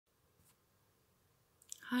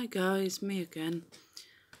Hi guys, me again.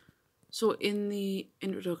 So in the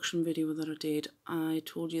introduction video that I did, I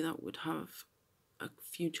told you that we'd have a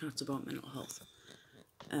few chats about mental health.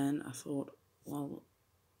 And I thought, well,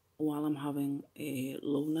 while I'm having a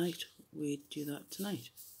low night, we'd do that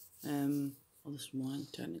tonight. Or this morning,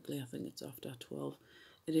 technically, I think it's after 12.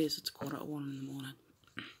 It's 1:15 in the morning.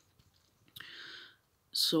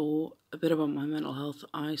 So, a bit about my mental health.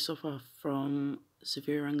 I suffer from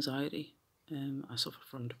severe anxiety. I suffer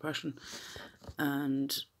from depression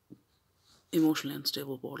and emotionally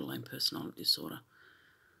unstable borderline personality disorder.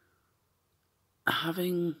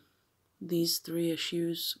 Having these three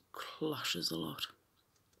issues clashes a lot,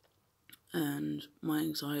 and my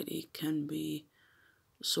anxiety can be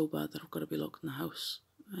so bad that I've got to be locked in the house.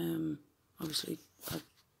 Obviously, I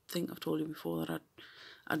think I've told you before that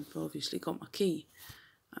I'd obviously got my key,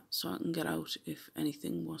 so I can get out if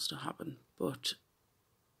anything was to happen, but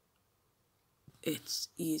it's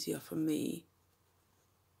easier for me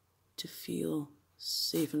to feel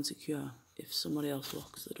safe and secure if somebody else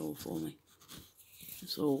locks the door for me.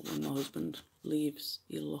 So when my husband leaves,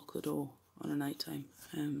 he'll lock the door on a night time,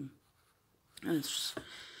 and it's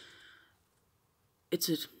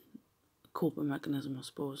a coping mechanism, I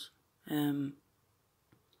suppose. The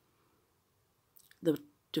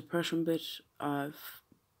depression bit, I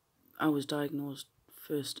was diagnosed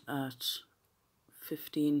first at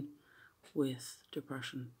 15 with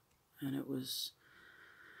depression, and it was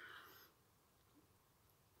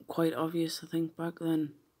quite obvious, I think, back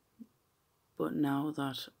then. But now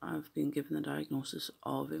that I've been given the diagnosis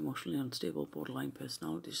of emotionally unstable borderline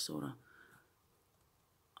personality disorder,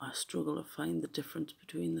 I struggle to find the difference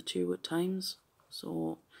between the two at times.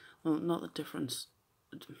 So, well, not the difference.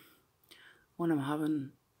 When I'm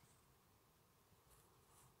having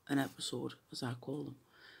an episode, as I call them,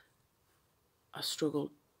 I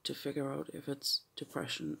struggle to figure out if it's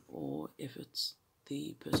depression or if it's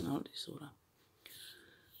the personality disorder.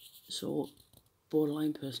 So,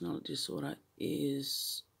 borderline personality disorder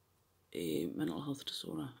is a mental health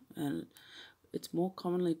disorder, and it's more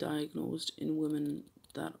commonly diagnosed in women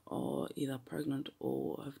that are either pregnant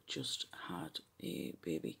or have just had a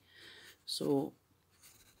baby. So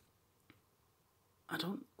I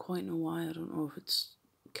don't quite know why. I don't know if it's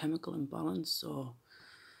chemical imbalance or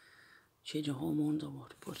change of hormones or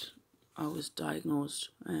what, but I was diagnosed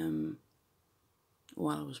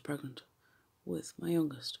while I was pregnant with my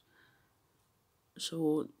youngest.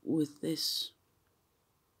 So with this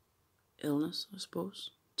illness, I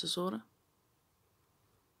suppose, disorder,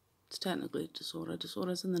 it's technically a disorder.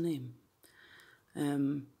 Disorder's in the name.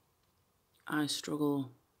 I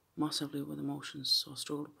struggle massively with emotions, so I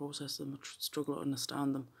struggle to process them, I struggle to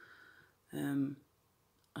understand them.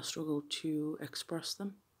 I struggle to express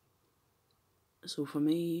them. So for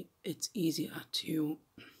me, it's easier to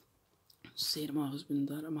say to my husband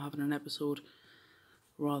that I'm having an episode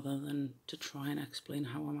rather than to try and explain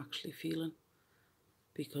how I'm actually feeling,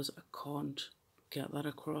 because I can't get that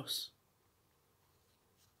across.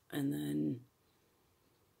 And then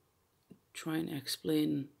trying to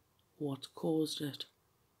explain what caused it.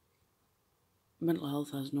 Mental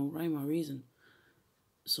health has no rhyme or reason.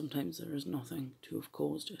 Sometimes there is nothing to have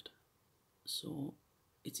caused it. So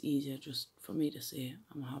it's easier just for me to say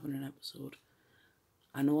I'm having an episode.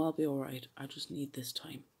 I know I'll be alright, I just need this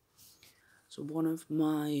time. So one of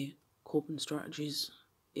my coping strategies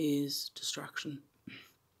is distraction.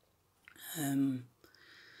 And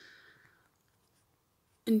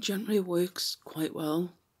generally it works quite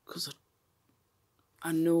well because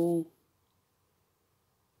I know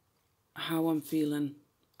how I'm feeling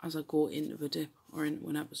as I go into the dip or into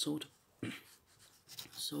an episode.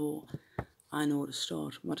 So I know to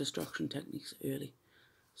start my distraction techniques early.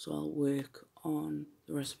 So I'll work on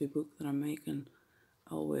the recipe book that I'm making.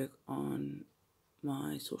 I'll work on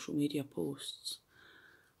my social media posts.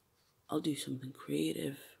 I'll do something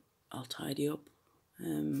creative. I'll tidy up.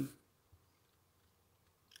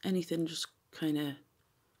 Anything just kind of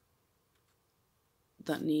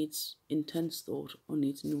that needs intense thought or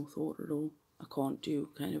needs no thought at all. I can't do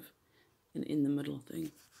kind of an in the middle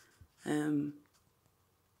thing.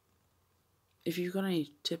 If you've got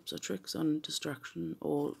any tips or tricks on distraction,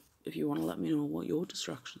 or if you want to let me know what your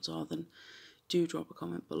distractions are, then do drop a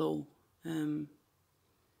comment below.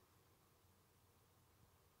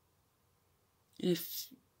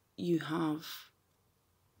 If you have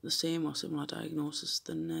the same or similar diagnosis,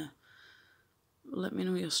 then let me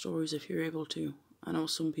know your stories if you're able to. I know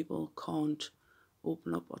some people can't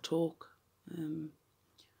open up or talk.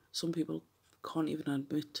 Some people can't even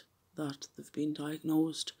admit that they've been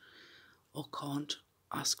diagnosed or can't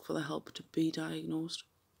ask for the help to be diagnosed.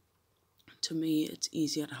 to me, it's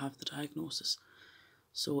easier to have the diagnosis.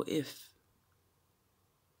 So if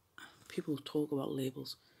people talk about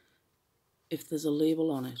labels, if there's a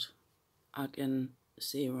label on it, I can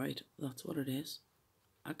say, right, that's what it is.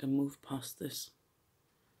 I can move past this.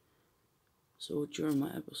 So during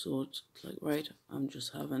my episodes, it's like, right, I'm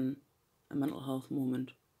just having a mental health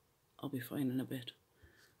moment. I'll be fine in a bit.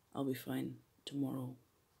 I'll be fine tomorrow.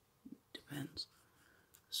 Depends.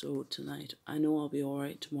 So tonight, I know I'll be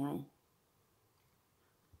alright tomorrow.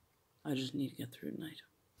 I just need to get through tonight.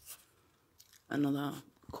 Another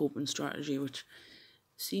coping strategy, which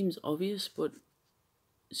seems obvious, but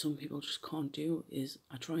some people just can't do, is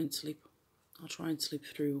I try and sleep. I'll try and sleep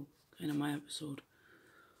through kind of my episode.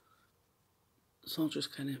 So I'll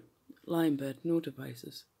just kind of lie in bed, no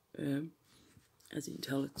devices. As you can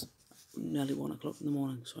tell, it's nearly 1 o'clock in the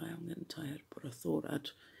morning, so I am getting tired. But I thought I'd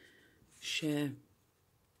share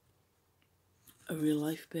a real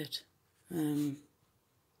life bit of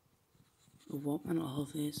what mental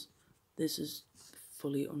health is. This is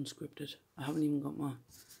fully unscripted. I haven't even got my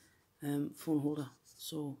phone holder,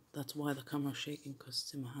 so that's why the camera's shaking, because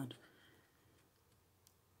it's in my hand.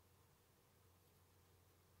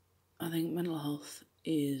 I think mental health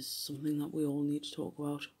is something that we all need to talk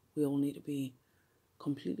about. We all need to be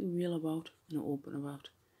completely real about and open about.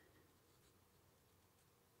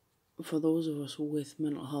 For those of us with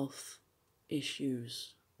mental health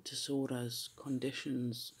issues, disorders,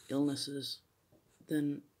 conditions, illnesses,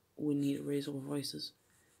 then we need to raise our voices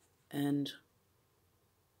and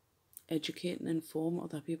educate and inform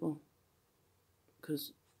other people.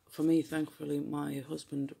 Because for me, thankfully, my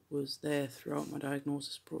husband was there throughout my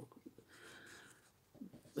diagnosis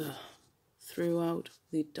throughout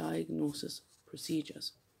the diagnosis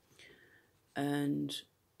procedures, and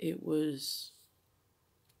it was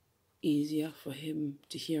easier for him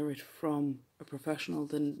to hear it from a professional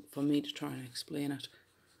than for me to try and explain it.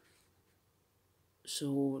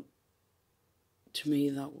 So to me,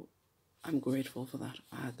 that I'm grateful for that.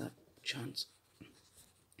 I had that chance.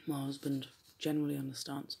 My husband generally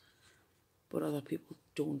understands, but other people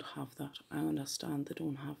don't have that. I understand they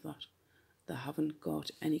don't have that. They haven't got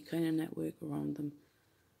any kind of network around them.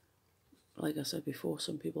 Like I said before,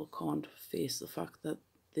 some people can't face the fact that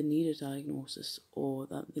they need a diagnosis or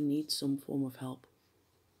that they need some form of help.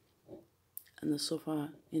 And they suffer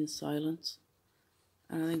in silence.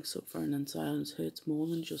 And I think suffering in silence hurts more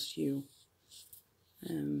than just you.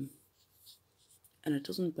 And it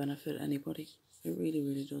doesn't benefit anybody. It really,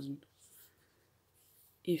 really doesn't.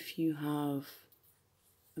 If you have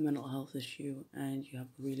a mental health issue and you have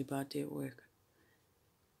a really bad day at work,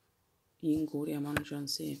 you can go to your manager and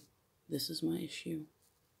say, this is my issue.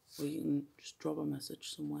 Or you can just drop a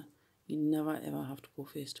message somewhere. You never ever have to go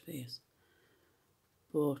face to face.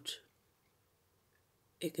 But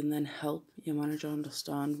it can then help your manager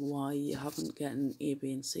understand why you haven't gotten A,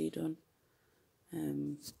 B and C done.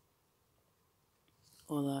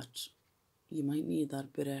 Or that you might need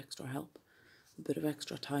that bit of extra help, a bit of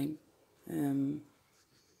extra time. And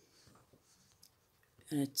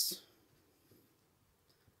it's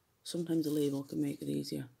sometimes a label can make it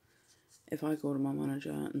easier. If I go to my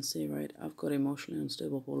manager and say, right, I've got emotionally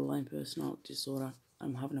unstable borderline personality disorder,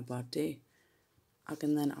 I'm having a bad day, I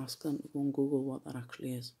can then ask them to go and Google what that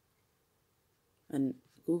actually is. And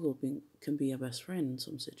Google can be your best friend in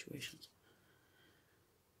some situations.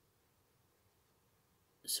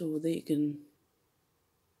 So they can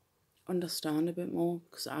understand a bit more,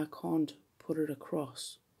 because I can't put it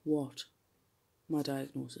across what my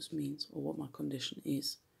diagnosis means or what my condition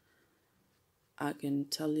is. I can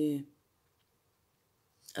tell you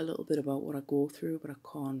a little bit about what I go through, but I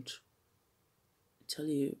can't tell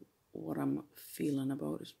you what I'm feeling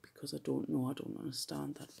about it, because I don't know, I don't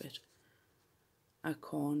understand that bit. I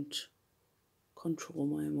can't control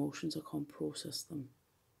my emotions, I can't process them.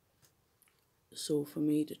 So for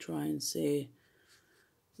me to try and say,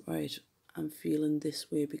 right, I'm feeling this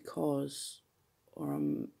way because, or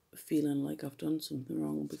I'm feeling like I've done something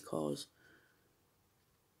wrong because,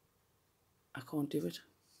 I can't do it.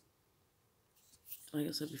 Like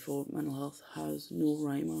I said before, mental health has no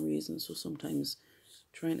rhyme or reason, so sometimes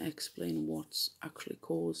trying to explain what's actually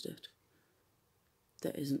caused it,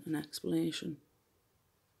 there isn't an explanation.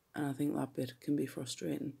 And I think that bit can be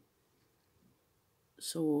frustrating.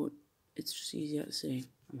 So it's just easier to say,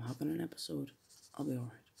 I'm having an episode, I'll be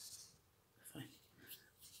alright. Fine.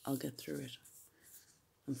 I'll get through it.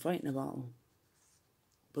 I'm fighting a battle,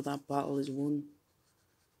 but that battle is won.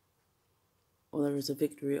 Or there is a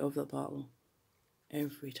victory of the battle.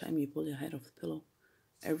 Every time you pull your head off the pillow,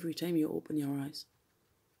 every time you open your eyes,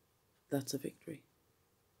 that's a victory.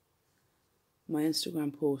 My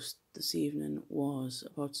Instagram post this evening was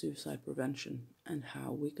about suicide prevention and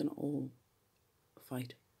how we can all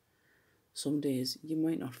fight. Some days you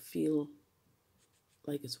might not feel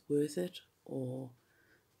like it's worth it, or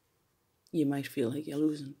you might feel like you're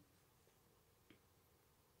losing.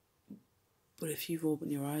 But if you've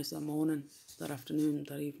opened your eyes that morning, that afternoon,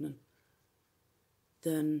 that evening,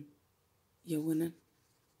 then you're winning.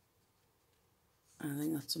 And I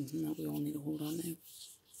think that's something that we all need to hold on to.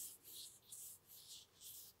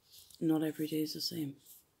 Not every day is the same.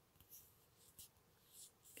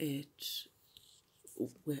 I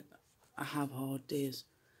have hard days.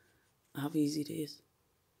 I have easy days.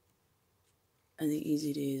 And the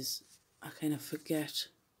easy days, I kind of forget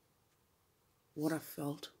what I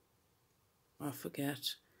felt. I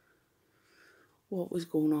forget what was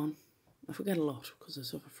going on. I forget a lot because I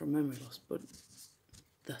suffer from memory loss, but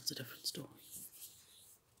that's a different story.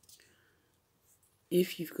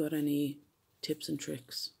 If you've got any tips and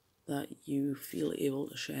tricks that you feel able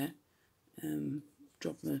to share,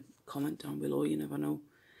 drop me a comment down below. You never know.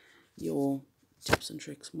 Your tips and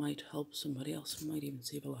tricks might help somebody else and might even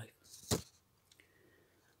save a life.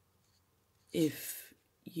 If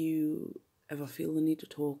you ever feel the need to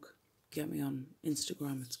talk, get me on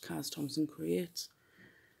Instagram. It's Kaz Thompson Creates.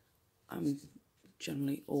 I'm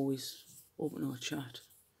generally always open to a chat.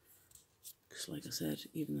 Because like I said,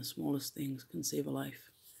 even the smallest things can save a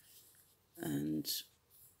life. And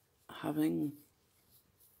having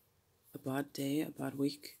a bad day, a bad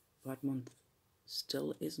week, a bad month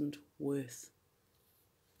still isn't worth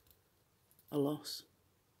a loss.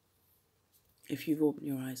 If you've opened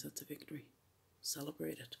your eyes, that's a victory.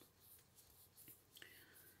 Celebrate it.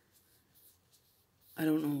 I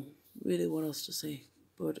don't know really what else to say,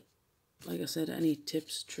 but like I said, any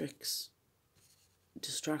tips, tricks,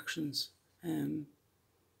 distractions,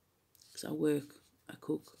 because I work, I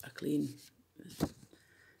cook, I clean,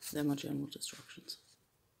 they're my general distractions.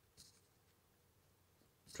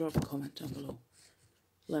 Drop a comment down below.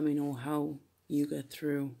 Let me know how you get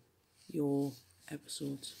through your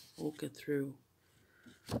episodes or get through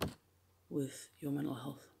with your mental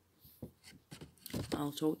health.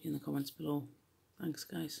 I'll talk to you in the comments below. Thanks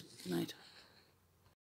guys. Good night.